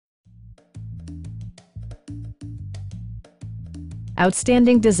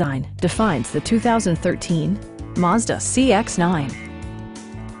Outstanding design defines the 2013 Mazda CX-9.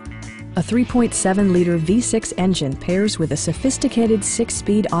 A 3.7-liter V6 engine pairs with a sophisticated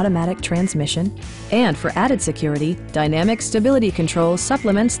 6-speed automatic transmission, and for added security, dynamic stability control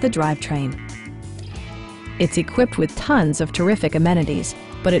supplements the drivetrain. It's equipped with tons of terrific amenities,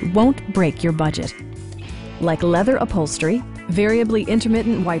 but it won't break your budget. Like leather upholstery, variably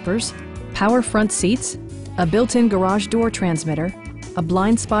intermittent wipers, power front seats, a built-in garage door transmitter, a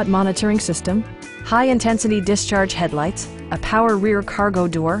blind spot monitoring system, high-intensity discharge headlights, a power rear cargo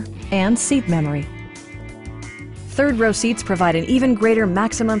door, and seat memory. Third-row seats provide an even greater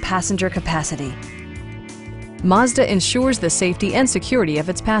maximum passenger capacity. Mazda ensures the safety and security of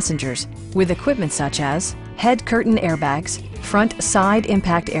its passengers with equipment such as head curtain airbags, front side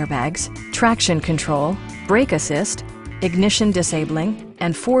impact airbags, traction control, brake assist, ignition disabling,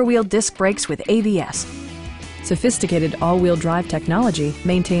 and four-wheel disc brakes with ABS. Sophisticated all-wheel drive technology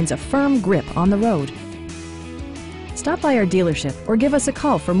maintains a firm grip on the road. Stop by our dealership or give us a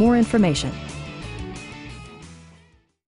call for more information.